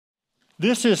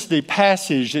This is the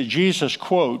passage that Jesus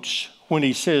quotes when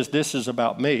he says, this is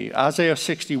about me. Isaiah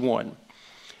 61,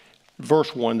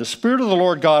 verse 1. The Spirit of the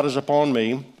Lord God is upon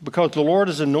me, because the Lord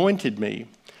has anointed me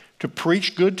to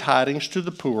preach good tidings to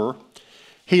the poor.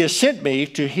 He has sent me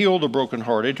to heal the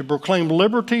brokenhearted, to proclaim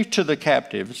liberty to the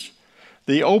captives,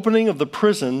 the opening of the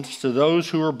prisons to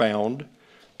those who are bound,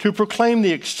 to proclaim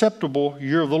the acceptable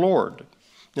year of the Lord.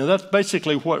 Now that's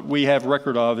basically what we have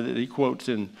record of that he quotes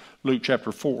in Luke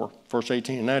chapter 4, verse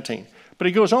 18 and 19. But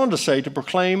he goes on to say, to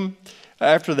proclaim,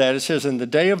 after that it says, in the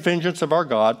day of vengeance of our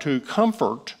God, to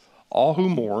comfort all who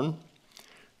mourn,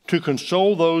 to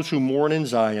console those who mourn in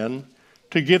Zion,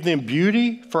 to give them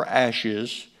beauty for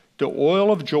ashes, the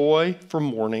oil of joy for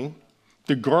mourning,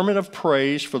 the garment of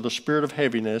praise for the spirit of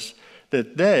heaviness,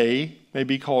 that they may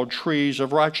be called trees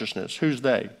of righteousness. Who's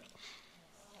they?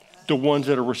 The ones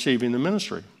that are receiving the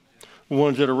ministry, the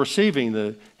ones that are receiving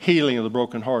the healing of the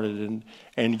brokenhearted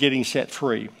and getting set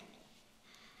free.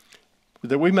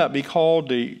 That we might be called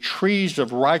the trees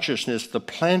of righteousness, the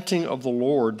planting of the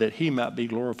Lord, that he might be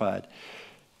glorified.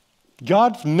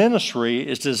 God's ministry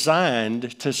is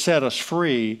designed to set us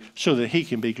free so that he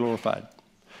can be glorified.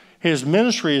 His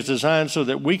ministry is designed so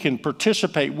that we can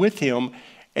participate with him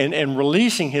and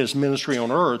releasing his ministry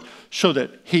on earth so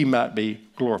that he might be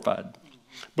glorified.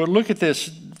 But look at this,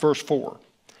 verse 4.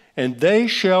 And they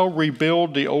shall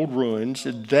rebuild the old ruins,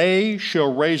 and they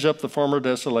shall raise up the former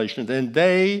desolations, and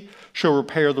they shall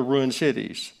repair the ruined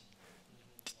cities.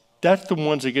 That's the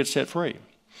ones that get set free.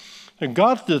 And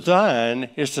God's design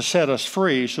is to set us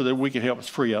free so that we can help us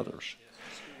free others.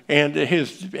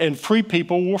 And free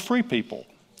people will free people.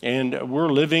 And we're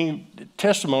living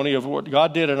testimony of what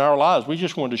God did in our lives. We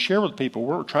just wanted to share with people. We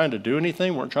weren't trying to do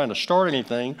anything. We weren't trying to start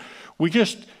anything.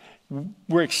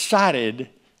 We're excited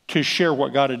to share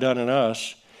what God had done in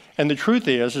us. And the truth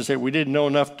is that we didn't know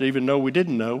enough to even know we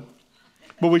didn't know.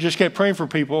 But we just kept praying for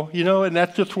people, and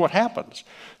that's just what happens.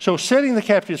 So setting the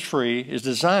captives free is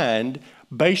designed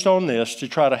based on this to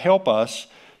try to help us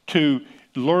to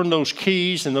learn those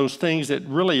keys and those things that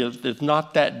really is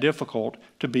not that difficult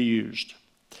to be used.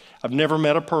 I've never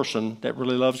met a person that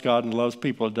really loves God and loves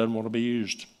people that doesn't want to be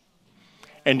used.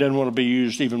 And doesn't want to be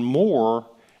used even more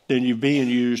than you're being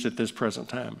used at this present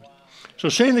time. So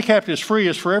setting the captives free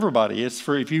is for everybody. It's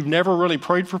for if you've never really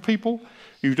prayed for people,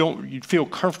 you feel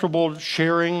comfortable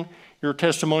sharing your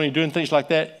testimony, doing things like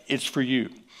that, it's for you.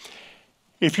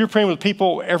 If you're praying with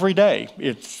people every day,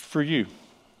 it's for you.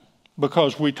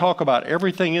 Because we talk about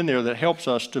everything in there that helps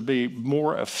us to be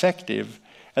more effective,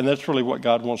 and that's really what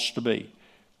God wants to be.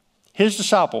 His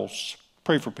disciples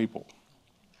pray for people.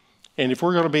 And if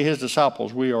we're going to be his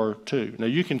disciples, we are too. Now,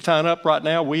 you can sign up right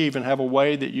now. We even have a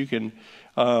way that you can,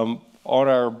 I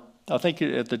think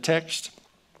at the text,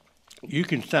 you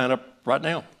can sign up right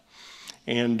now.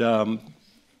 And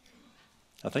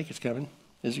I think it's coming.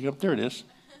 Is it coming? There it is.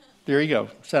 There you go.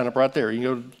 Sign up right there. You can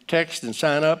go to text and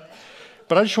sign up.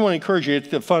 But I just want to encourage you,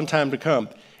 it's a fun time to come.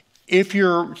 If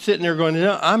you're sitting there going,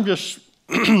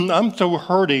 I'm so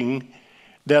hurting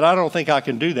that I don't think I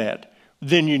can do that,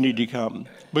 then you need to come.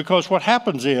 Because what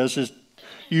happens is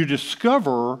you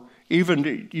discover,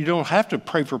 even you don't have to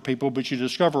pray for people, but you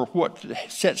discover what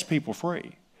sets people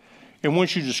free. And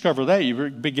once you discover that, you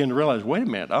begin to realize, wait a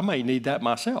minute, I may need that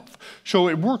myself. So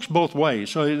it works both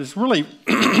ways. So it's really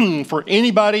for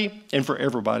anybody and for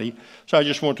everybody. So I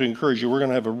just want to encourage you, we're going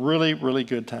to have a really, really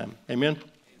good time. Amen?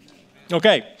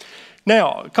 Okay.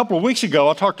 Now, a couple of weeks ago,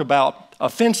 I talked about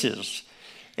offenses.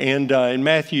 And in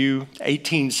Matthew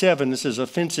 18:7, it says,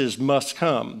 offenses must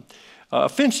come.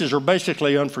 Offenses are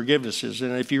basically unforgivenesses.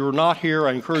 And if you're not here,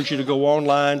 I encourage you to go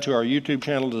online to our YouTube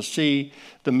channel to see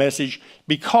the message,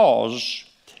 because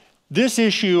this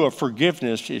issue of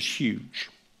forgiveness is huge.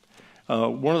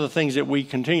 One of the things that we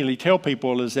continually tell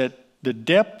people is that the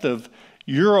depth of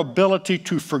your ability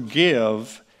to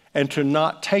forgive and to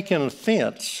not take an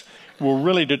offense will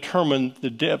really determine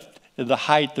the depth and the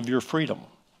height of your freedom.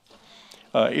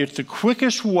 It's the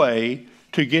quickest way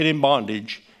to get in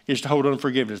bondage is to hold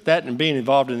unforgiveness. That and being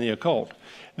involved in the occult.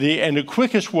 And the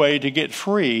quickest way to get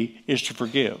free is to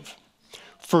forgive.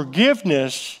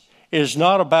 Forgiveness is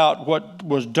not about what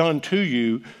was done to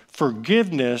you.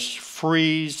 Forgiveness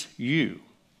frees you.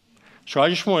 So I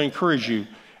just want to encourage you.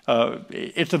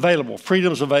 It's available.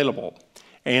 Freedom's available.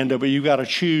 But you've got to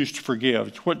choose to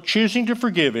forgive. What choosing to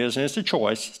forgive is, and it's a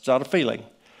choice. It's not a feeling.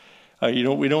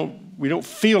 We don't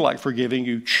feel like forgiving.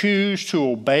 You choose to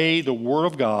obey the Word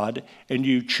of God, and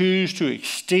you choose to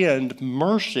extend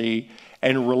mercy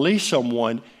and release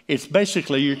someone. It's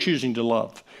basically you're choosing to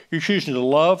love. You're choosing to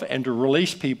love and to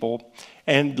release people,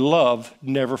 and love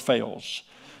never fails.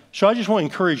 So I just want to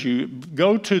encourage you,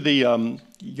 go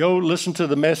listen to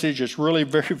the message. It's really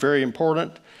very, very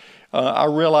important. I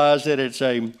realize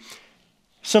that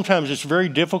sometimes it's very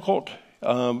difficult.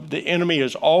 The enemy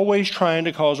is always trying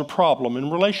to cause a problem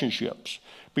in relationships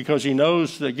because he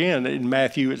knows, again, in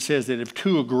Matthew it says that if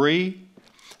two agree,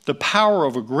 the power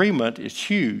of agreement is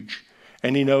huge,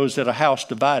 and he knows that a house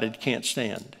divided can't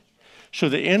stand. So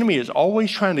the enemy is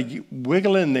always trying to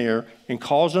wiggle in there and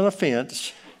cause an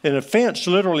offense. An offense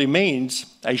literally means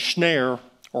a snare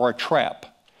or a trap.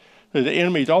 So the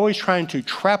enemy is always trying to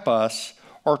trap us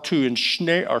or to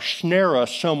snare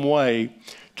us some way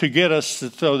to get us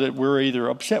so that we're either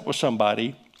upset with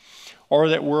somebody or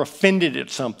that we're offended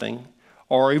at something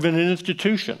or even an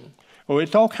institution. Well,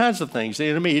 it's all kinds of things. The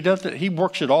enemy, he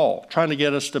works it all, trying to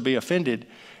get us to be offended.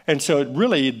 And so it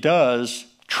really does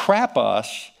trap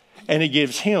us, and it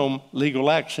gives him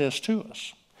legal access to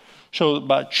us. So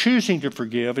by choosing to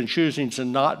forgive and choosing to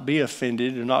not be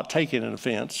offended and not taking an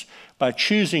offense, by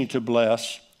choosing to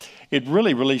bless, it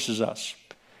really releases us.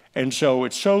 And so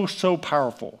it's so, so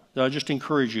powerful. I just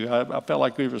encourage you. I felt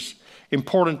like it was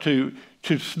important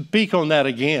to speak on that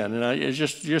again. And it's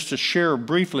just to share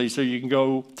briefly so you can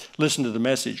go listen to the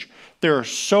message. There are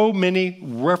so many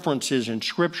references in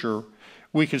Scripture,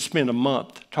 we could spend a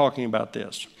month talking about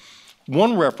this.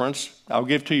 One reference I'll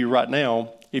give to you right now,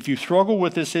 if you struggle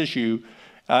with this issue,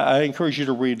 I encourage you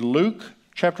to read Luke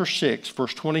chapter 6,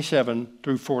 verse 27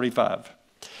 through 45.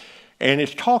 And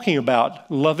it's talking about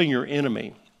loving your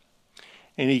enemy.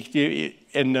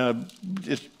 And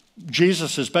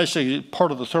Jesus is basically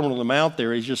part of the Sermon on the Mount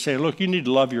there. He's just saying, look, you need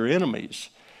to love your enemies.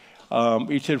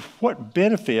 He said, what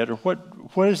benefit or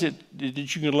what is it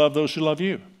that you can love those who love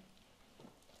you?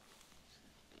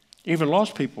 Even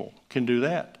lost people can do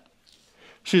that.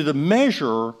 See, the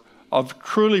measure of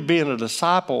truly being a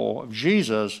disciple of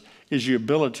Jesus is your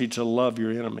ability to love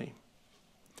your enemy.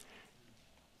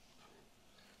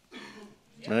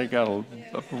 And I got a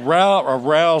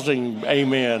rousing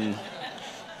amen.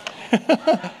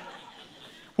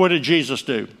 What did Jesus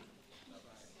do?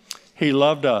 He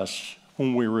loved us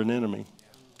when we were an enemy.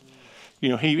 You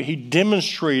know, he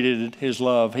demonstrated his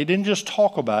love. He didn't just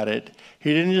talk about it.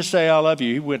 He didn't just say, I love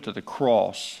you. He went to the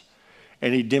cross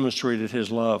and he demonstrated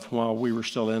his love while we were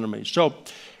still enemies. So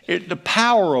the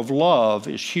power of love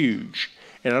is huge.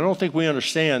 And I don't think we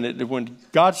understand that when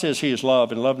God says he is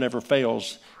love and love never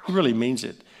fails, he really means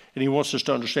it. And he wants us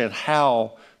to understand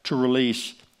how to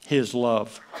release his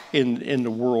love in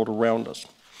the world around us.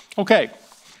 Okay,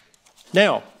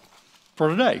 now for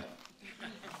today.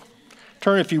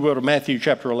 Turn, if you will, to Matthew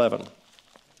chapter 11.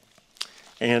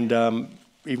 And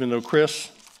even though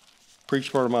Chris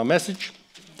preached part of my message,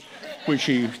 which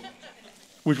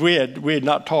we had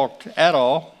not talked at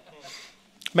all,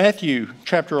 Matthew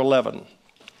chapter 11,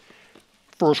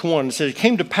 verse 1, it says, it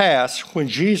came to pass when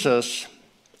Jesus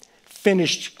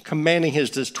finished commanding his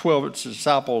 12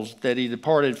 disciples that he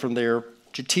departed from there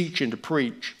to teach and to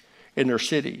preach in their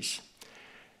cities.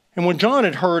 And when John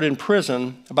had heard in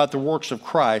prison about the works of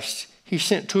Christ, he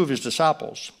sent 2 of his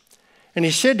disciples. And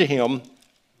he said to him,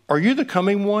 are you the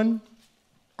coming one,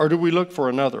 or do we look for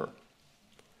another?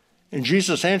 And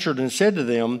Jesus answered and said to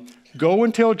them, go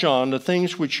and tell John the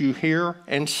things which you hear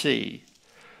and see.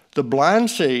 The blind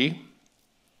see,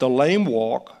 the lame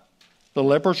walk, the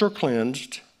lepers are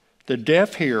cleansed, the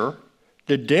deaf hear,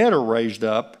 the dead are raised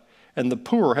up, and the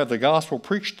poor have the gospel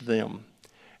preached to them.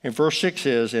 And verse 6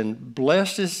 says, and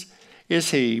blessed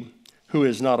is he who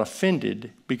is not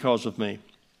offended because of me.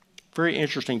 Very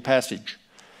interesting passage.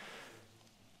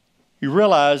 You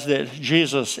realize that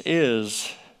Jesus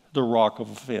is the rock of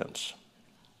offense.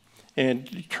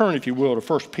 And turn, if you will, to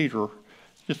 1 Peter.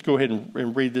 Just go ahead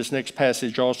and read this next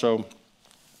passage also.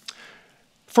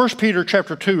 1 Peter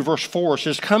chapter 2, verse 4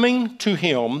 says, coming to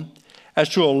him as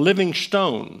to a living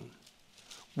stone,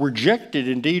 rejected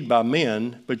indeed by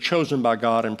men, but chosen by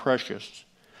God and precious.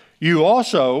 You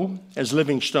also, as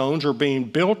living stones, are being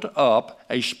built up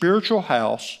a spiritual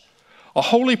house, a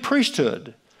holy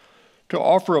priesthood, to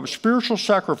offer up spiritual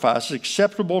sacrifices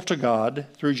acceptable to God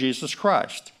through Jesus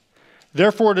Christ.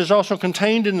 Therefore it is also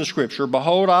contained in the Scripture,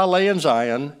 behold, I lay in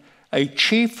Zion a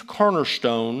chief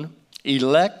cornerstone,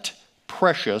 elect,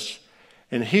 precious,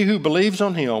 and he who believes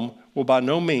on him will by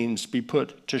no means be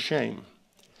put to shame.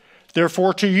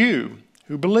 Therefore to you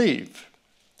who believe,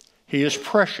 he is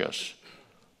precious.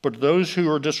 But to those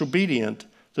who are disobedient,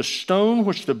 the stone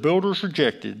which the builders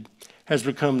rejected has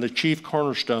become the chief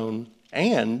cornerstone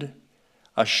and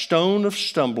a stone of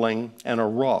stumbling and a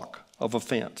rock of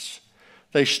offense.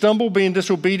 They stumble being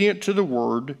disobedient to the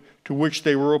word to which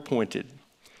they were appointed.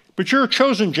 But you're a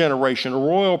chosen generation, a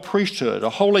royal priesthood, a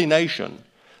holy nation,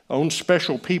 own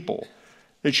special people,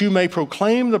 that you may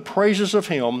proclaim the praises of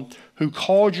him who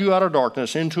called you out of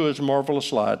darkness into his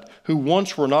marvelous light, who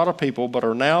once were not a people, but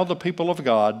are now the people of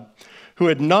God, who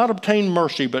had not obtained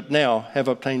mercy, but now have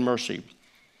obtained mercy.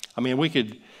 I mean, we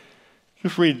could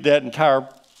just read that entire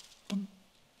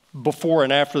before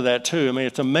and after that too. I mean,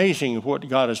 it's amazing what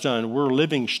God has done. We're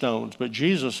living stones, but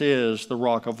Jesus is the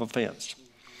rock of offense.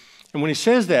 And when he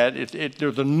says that,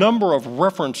 there's a number of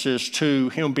references to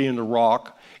him being the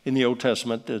rock in the Old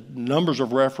Testament, the numbers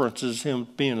of references, him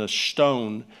being a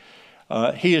stone.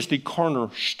 He is the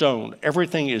cornerstone.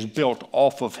 Everything is built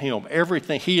off of him.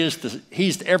 Everything,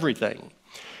 he's everything.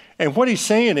 And what he's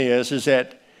saying is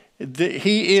that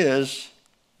he is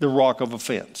the rock of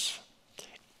offense.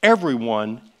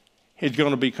 Everyone is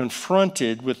going to be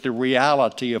confronted with the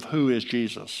reality of who is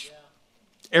Jesus.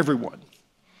 Everyone.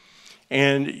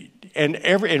 And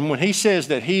when he says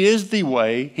that he is the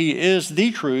way, he is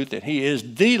the truth, and he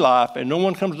is the life, and no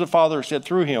one comes to the Father except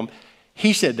through him,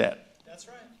 he said that. That's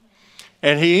right.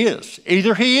 And he is.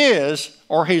 Either he is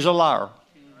or he's a liar.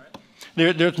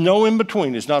 There's no in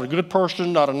between. He's not a good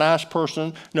person, not a nice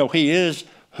person. No, he is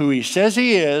who he says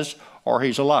he is, or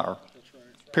he's a liar.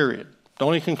 Period. The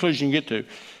only conclusion you get to.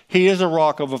 He is a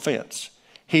rock of offense.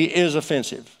 He is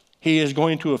offensive. He is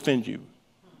going to offend you.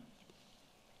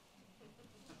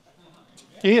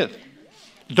 He is.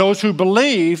 Those who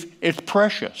believe, it's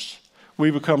precious.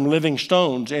 We become living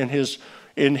stones in his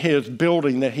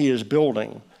building that he is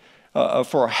building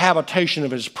for a habitation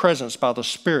of his presence by the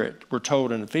Spirit, we're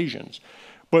told in Ephesians.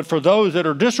 But for those that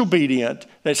are disobedient,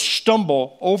 that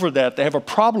stumble over that, they have a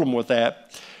problem with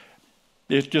that,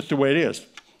 it's just the way it is.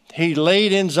 He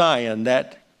laid in Zion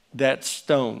that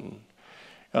stone,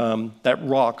 that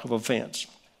rock of offense.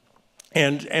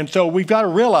 And so we've got to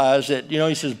realize that,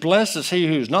 he says, blessed is he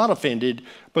who's not offended.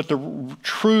 But the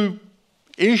true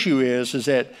issue is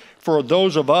that for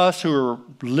those of us who are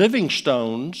living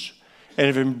stones and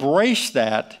have embraced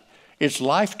that, it's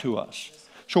life to us.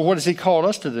 So what has he called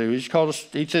us to do?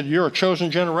 He said, you're a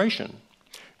chosen generation.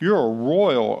 You're a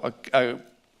royal,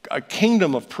 a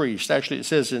kingdom of priests. Actually, it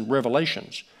says in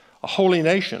Revelations, a holy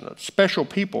nation, a special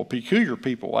people, peculiar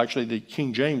people. Actually, the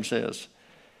King James says.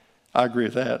 I agree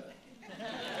with that.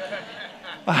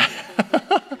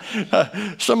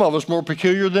 Some of us more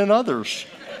peculiar than others.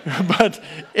 But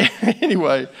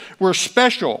anyway, we're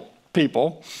special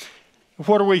people.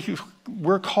 What are we?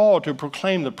 We're called to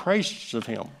proclaim the praises of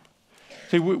him.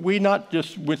 See,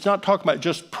 it's not talking about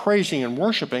just praising and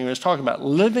worshiping. It's talking about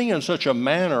living in such a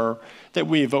manner that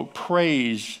we evoke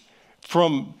praise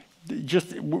from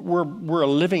we're a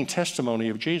living testimony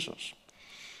of Jesus.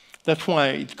 That's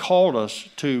why he called us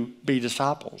to be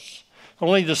disciples.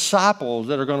 Only disciples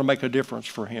that are going to make a difference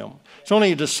for him. It's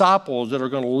only disciples that are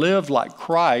going to live like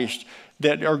Christ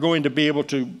that are going to be able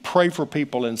to pray for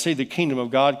people and see the kingdom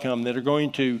of God come, that are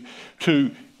going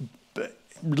to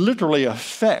literally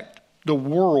affect the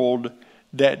world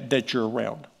that you're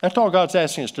around. That's all God's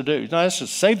asking us to do. He's not asking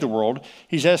us to save the world.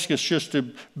 He's asking us just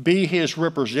to be his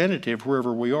representative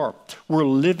wherever we are. We're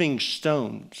living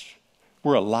stones.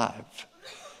 We're alive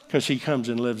because he comes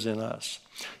and lives in us.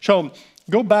 So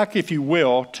go back, if you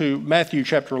will, to Matthew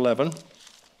chapter 11.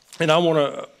 And I want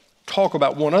to talk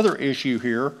about one other issue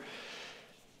here.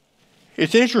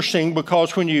 It's interesting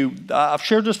because I've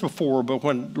shared this before, but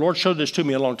when the Lord showed this to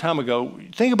me a long time ago,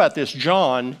 think about this.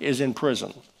 John is in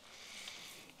prison.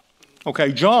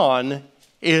 Okay, John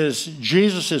is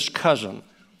Jesus' cousin.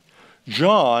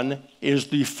 John is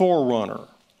the forerunner.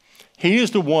 He is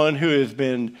the one who has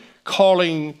been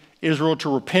calling Israel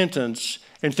to repentance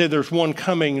and said there's one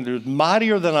coming that's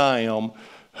mightier than I am,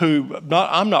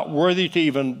 I'm not worthy to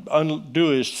even undo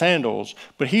his sandals,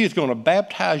 but he is going to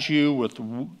baptize you with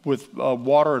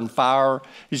water and fire.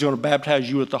 He's going to baptize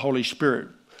you with the Holy Spirit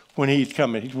when he's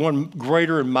coming. He's one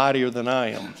greater and mightier than I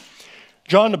am.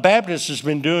 John the Baptist has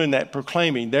been doing that,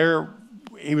 proclaiming.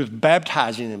 He was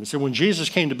baptizing them. So when Jesus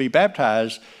came to be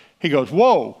baptized, he goes,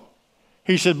 whoa.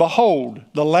 He said, behold,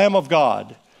 the Lamb of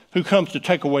God who comes to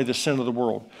take away the sin of the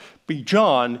world. But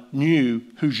John knew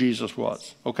who Jesus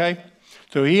was, okay?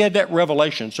 So he had that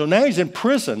revelation. So now he's in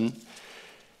prison,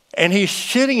 and he's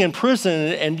sitting in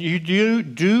prison, and you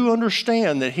do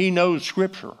understand that he knows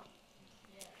Scripture.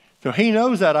 So he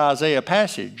knows that Isaiah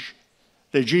passage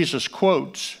that Jesus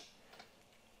quotes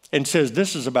and says,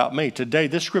 this is about me. Today,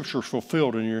 this Scripture is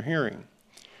fulfilled in your hearing.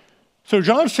 So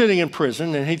John's sitting in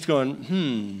prison, and he's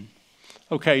going,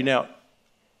 okay, now,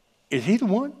 is he the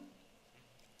one?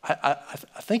 I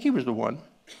think he was the one.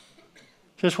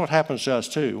 That's what happens to us,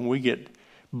 too. When we get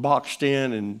boxed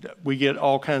in and we get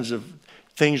all kinds of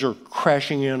things are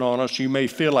crashing in on us. You may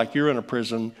feel like you're in a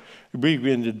prison. We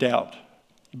begin to doubt,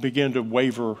 begin to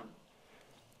waver.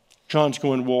 John's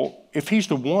going, well, if he's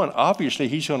the one, obviously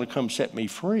he's going to come set me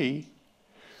free,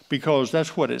 because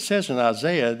that's what it says in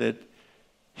Isaiah, that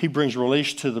he brings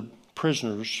release to the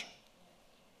prisoners,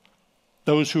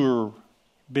 those who are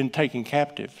been taken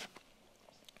captive.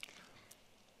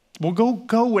 Well,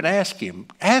 go and ask him.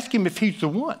 Ask him if he's the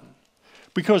one.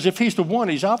 Because if he's the one,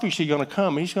 he's obviously going to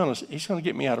come. He's going to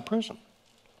get me out of prison.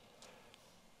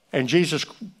 And Jesus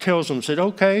tells them, said,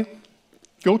 okay,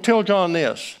 go tell John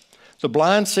this. The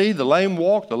blind see, the lame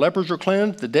walk, the lepers are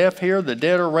cleansed, the deaf hear, the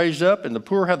dead are raised up, and the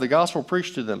poor have the gospel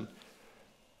preached to them.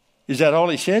 Is that all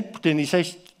he said? Didn't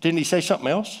he say something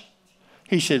else?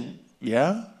 He said,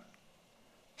 yeah.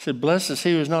 He said, blessed is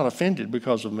he who is not offended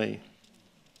because of me.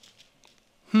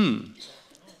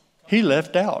 He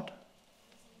left out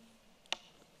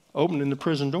opening the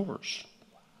prison doors.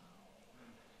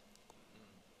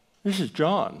 This is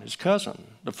John, his cousin,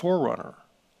 the forerunner.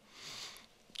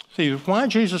 See, why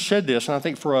Jesus said this, and I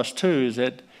think for us too, is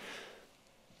that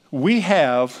we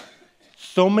have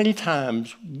so many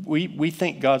times we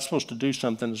think God's supposed to do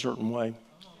something a certain way.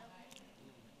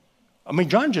 I mean,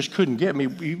 John just couldn't get me.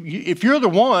 If you're the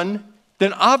one,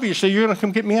 then obviously you're going to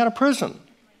come get me out of prison.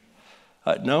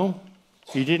 No,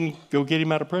 he didn't go get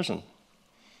him out of prison.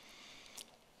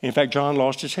 In fact, John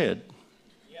lost his head.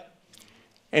 Yep.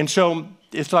 And so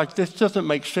it's like, this doesn't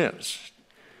make sense.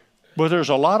 But there's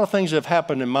a lot of things that have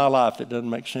happened in my life that doesn't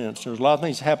make sense. There's a lot of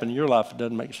things that happen in your life that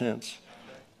doesn't make sense.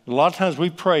 A lot of times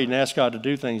we prayed and asked God to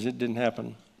do things that didn't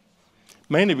happen.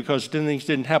 Mainly because things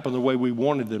didn't happen the way we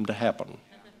wanted them to happen.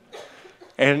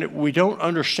 And we don't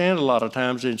understand a lot of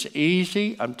times. It's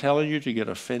easy, I'm telling you, to get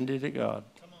offended at God.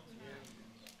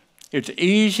 It's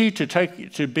easy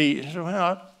to be,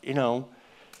 well, you know,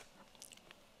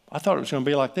 I thought it was going to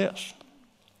be like this.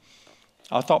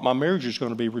 I thought my marriage was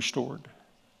going to be restored.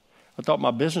 I thought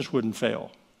my business wouldn't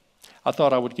fail. I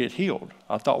thought I would get healed.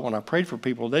 I thought when I prayed for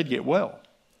people, they'd get well.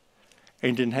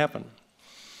 And it didn't happen.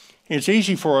 And it's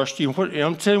easy for us to,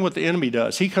 I'm telling you what the enemy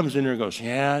does. He comes in there and goes,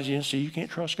 yeah, see, you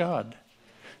can't trust God.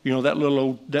 You know, that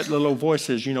little old voice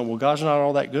says, you know, well, God's not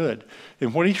all that good.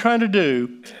 And what he's trying to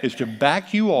do is to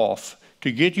back you off,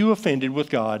 to get you offended with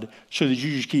God so that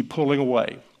you just keep pulling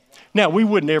away. Now, we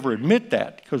would never admit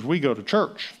that because we go to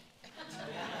church.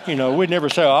 You know, we'd never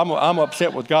say, oh, I'm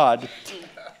upset with God.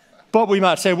 But we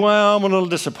might say, well, I'm a little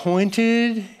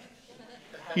disappointed,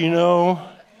 you know.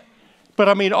 But,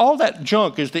 I mean, all that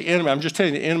junk is the enemy. I'm just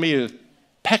telling you, the enemy is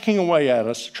pecking away at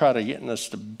us to try to get us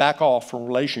to back off from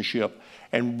relationship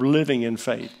and living in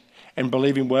faith and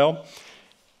believing, well,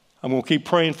 I'm going to keep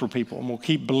praying for people. I'm going to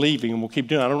keep believing and we'll keep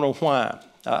doing it. I don't know why.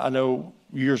 I know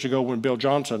years ago when Bill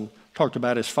Johnson talked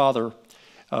about his father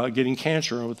getting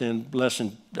cancer, and within less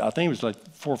than, I think it was like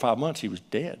 4 or 5 months, he was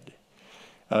dead.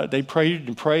 They prayed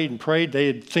and prayed and prayed. They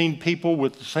had seen people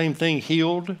with the same thing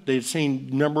healed. They had seen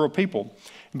a number of people.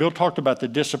 And Bill talked about the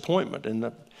disappointment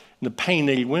and the pain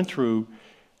that he went through.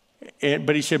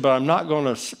 But he said, but I'm not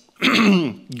going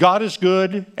to, God is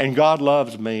good and God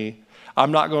loves me.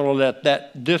 I'm not going to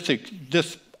let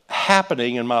this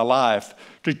happening in my life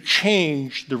to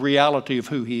change the reality of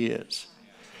who he is.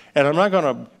 And I'm not going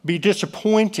to be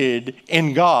disappointed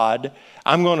in God.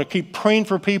 I'm going to keep praying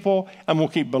for people. I'm going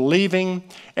to keep believing.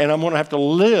 And I'm going to have to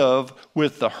live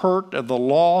with the hurt of the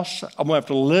loss. I'm going to have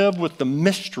to live with the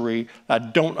mystery I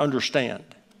don't understand.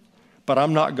 But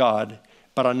I'm not God.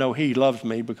 But I know he loves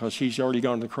me because he's already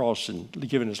gone to the cross and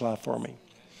given his life for me.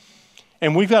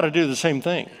 And we've got to do the same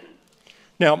thing.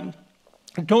 Now,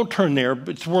 don't turn there,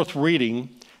 but it's worth reading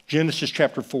Genesis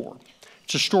chapter 4.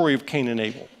 It's a story of Cain and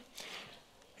Abel.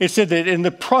 It said that in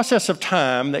the process of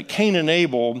time that Cain and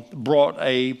Abel brought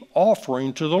an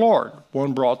offering to the Lord.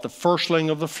 One brought the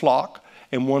firstling of the flock,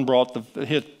 and one brought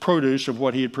his produce of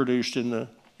what he had produced in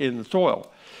the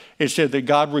soil. It said that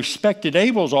God respected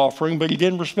Abel's offering, but he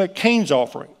didn't respect Cain's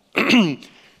offering.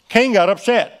 Cain got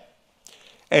upset.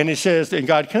 And it says, and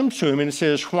God comes to him and it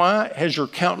says, why has your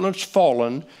countenance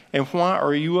fallen and why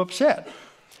are you upset?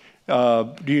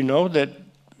 Do you know that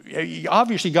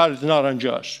obviously God is not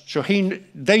unjust. So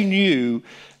they knew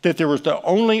that there was the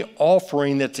only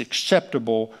offering that's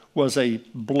acceptable was a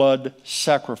blood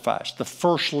sacrifice, the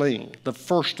firstling, the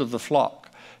first of the flock,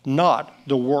 not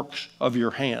the works of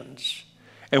your hands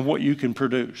and what you can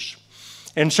produce.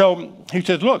 And so he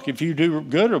said, look, if you do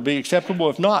good, it'll be acceptable.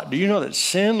 If not, do you know that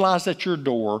sin lies at your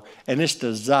door and its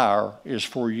desire is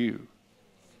for you?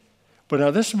 But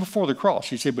now this is before the cross.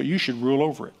 He said, but you should rule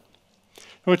over it.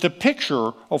 So it's a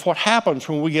picture of what happens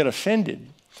when we get offended.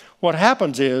 What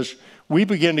happens is we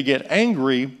begin to get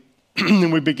angry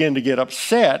and we begin to get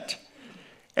upset,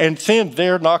 and sin's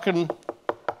there knocking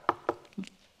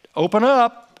open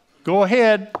up, go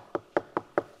ahead,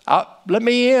 let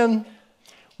me in.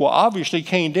 Well, obviously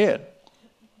Cain did.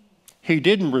 He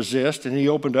didn't resist, and he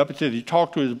opened up until he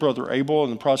talked to his brother Abel. In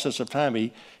the process of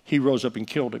time, he rose up and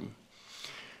killed him.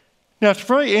 Now, it's a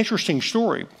very interesting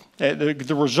story.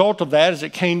 The result of that is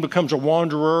that Cain becomes a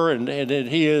wanderer, and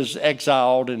he is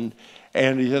exiled, and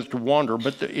he has to wander.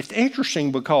 But it's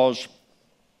interesting because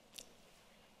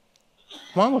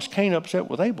why was Cain upset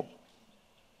with Abel?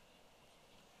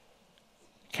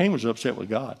 Cain was upset with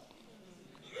God.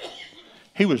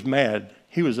 He was mad.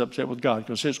 He was upset with God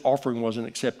because his offering wasn't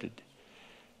accepted.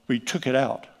 But he took it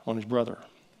out on his brother.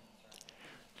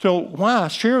 So why I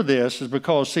share this is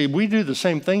because, see, we do the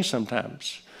same thing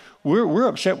sometimes. We're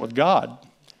upset with God,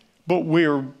 but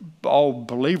we're all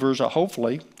believers,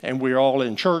 hopefully, and we're all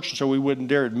in church, so we wouldn't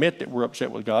dare admit that we're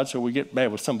upset with God, so we get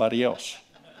mad with somebody else.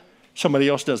 Somebody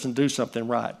else doesn't do something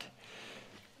right.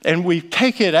 And we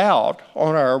take it out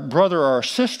on our brother or our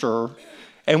sister,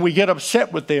 and we get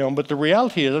upset with them, but the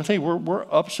reality is, I think we're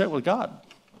upset with God.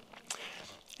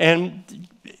 And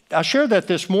I share that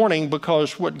this morning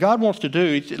because what God wants to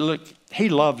do, look, he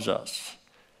loves us.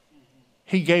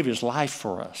 He gave his life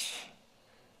for us.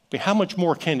 But how much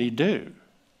more can he do?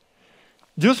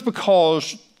 Just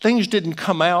because things didn't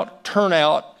turn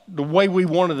out the way we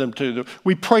wanted them to,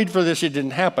 we prayed for this, it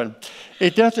didn't happen,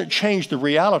 it doesn't change the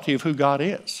reality of who God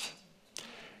is.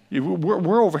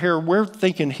 We're over here, we're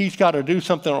thinking he's got to do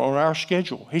something on our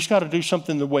schedule. He's got to do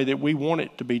something the way that we want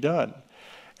it to be done.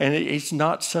 And it's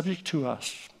not subject to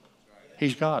us.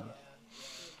 He's God.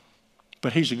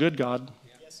 But he's a good God,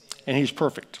 and he's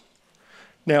perfect.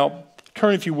 Now,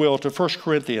 turn, if you will, to 1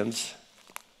 Corinthians.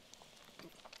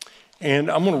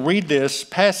 And I'm going to read this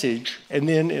passage, and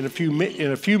then in a few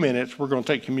minutes, we're going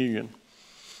to take communion.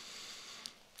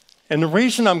 And the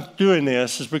reason I'm doing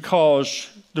this is because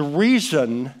let's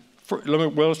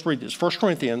read this. 1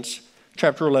 Corinthians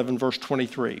chapter 11, verse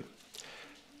 23.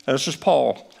 And this is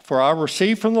Paul. For I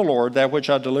received from the Lord that which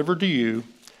I delivered to you,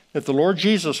 that the Lord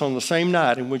Jesus, on the same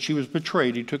night in which he was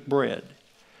betrayed, he took bread.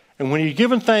 And when he had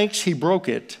given thanks, he broke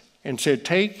it and said,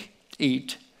 "Take,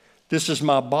 eat. This is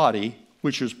my body,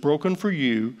 which is broken for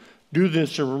you. Do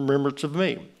this in remembrance of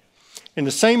me." In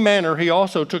the same manner, he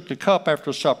also took the cup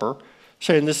after supper,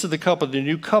 saying, "This is the cup of the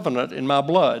new covenant in my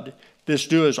blood. This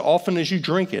do as often as you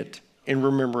drink it in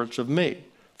remembrance of me.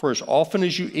 For as often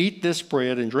as you eat this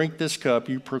bread and drink this cup,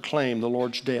 you proclaim the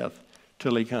Lord's death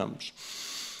till he comes."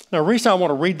 Now, the reason I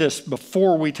want to read this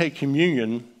before we take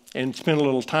communion and spend a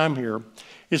little time here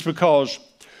is because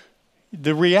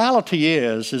the reality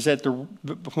is that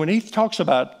when he talks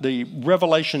about the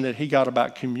revelation that he got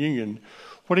about communion,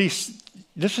 this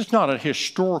is not a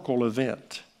historical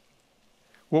event.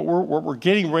 What we're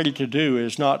getting ready to do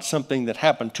is not something that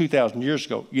happened 2,000 years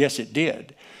ago. Yes, it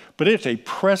did. But it's a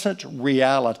present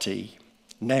reality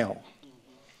now.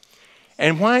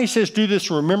 And why he says do this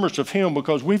in remembrance of him,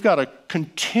 because we've got to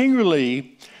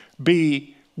continually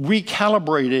be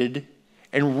recalibrated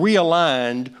and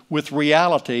realigned with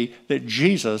reality that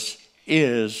Jesus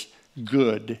is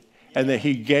good and that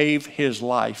he gave his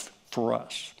life for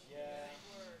us.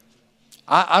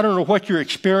 I don't know what you're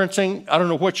experiencing. I don't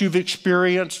know what you've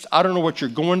experienced. I don't know what you're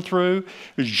going through.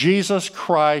 Jesus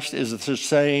Christ is the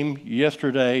same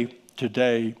yesterday,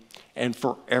 today, and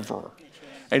forever.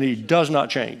 And he does not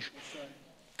change.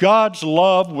 God's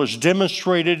love was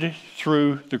demonstrated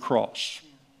through the cross.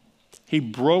 He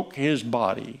broke his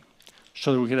body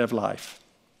so that we could have life.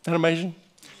 Isn't that amazing?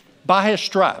 By his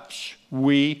stripes,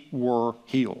 we were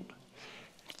healed.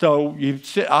 So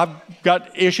I've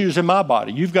got issues in my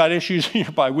body. You've got issues in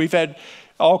your body. We've had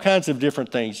all kinds of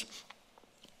different things.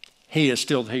 He is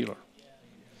still the healer.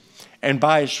 And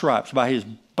by his stripes, by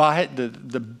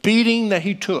the beating that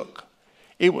he took,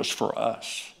 it was for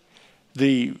us.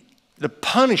 The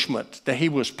punishment that he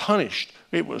was punished,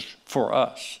 it was for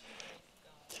us.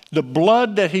 The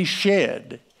blood that he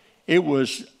shed, it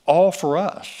was all for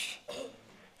us.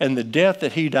 And the death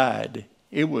that he died,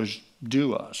 it was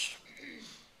due us.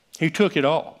 He took it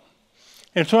all.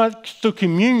 And so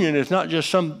communion is not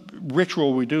just some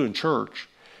ritual we do in church.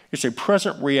 It's a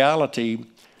present reality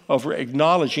of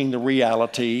acknowledging the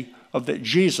reality of that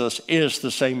Jesus is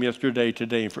the same yesterday,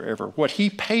 today, and forever. What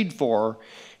he paid for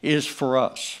is for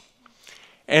us.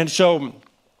 And so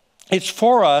it's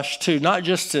for us to not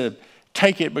just to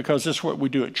take it because this is what we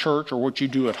do at church or what you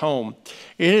do at home.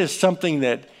 It is something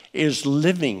that is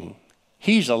living.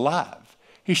 He's alive.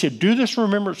 He said, do this in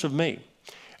remembrance of me.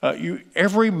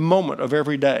 Every moment of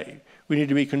every day, we need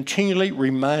to be continually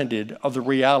reminded of the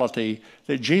reality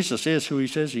that Jesus is who he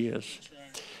says he is.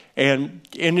 And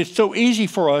it's so easy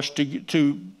for us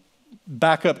to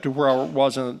back up to where I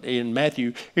was in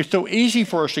Matthew, it's so easy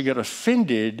for us to get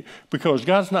offended because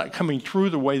God's not coming through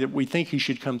the way that we think he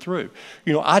should come through.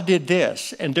 I did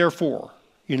this, and therefore,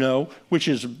 which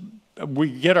is, we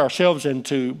get ourselves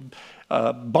into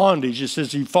bondage. It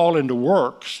says you fall into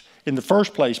works in the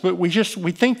first place, but we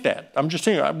think that. I'm just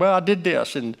saying, well, I did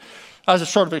this, and I was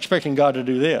sort of expecting God to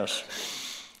do this.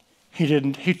 He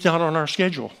didn't. He's not on our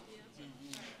schedule.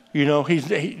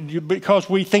 Because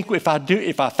we think if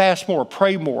I fast more,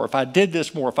 pray more, if I did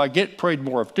this more, if I get prayed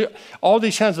more, all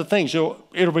these kinds of things,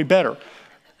 it'll be better.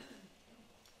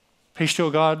 He's still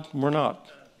God, we're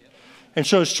not. And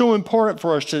so it's so important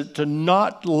for us to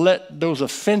not let those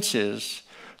offenses,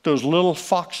 those little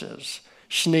foxes,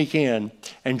 sneak in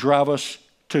and drive us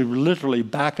to literally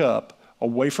back up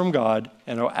away from God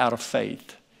and out of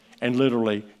faith, and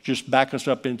literally just back us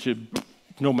up into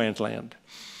no man's land.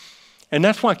 And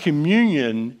that's why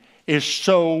communion is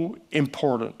so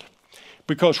important,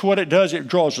 because what it does, it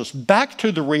draws us back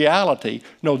to the reality.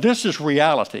 No, this is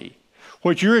reality.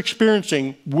 What you're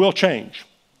experiencing will change.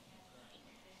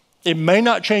 It may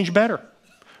not change better,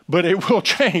 but it will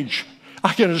change.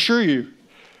 I can assure you.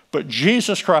 But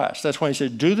Jesus Christ, that's why he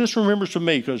said, do this in remembrance of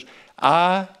me, because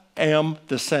I am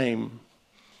the same.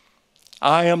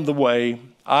 I am the way.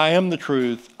 I am the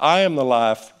truth. I am the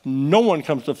life. No one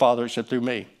comes to the Father except through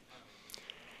me.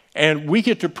 And we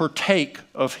get to partake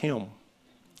of him.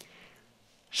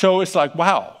 So it's like,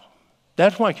 wow.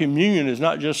 That's why communion is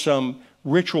not just some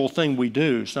ritual thing we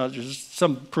do. It's not just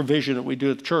some provision that we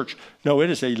do at the church. No, it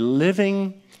is a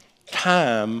living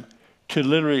time to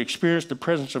literally experience the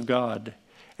presence of God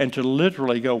and to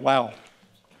literally go, wow.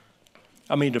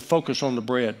 To focus on the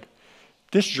bread.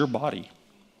 This is your body.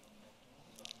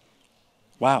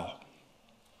 Wow.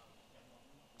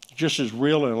 Just as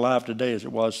real and alive today as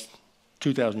it was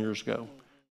 2,000 years ago.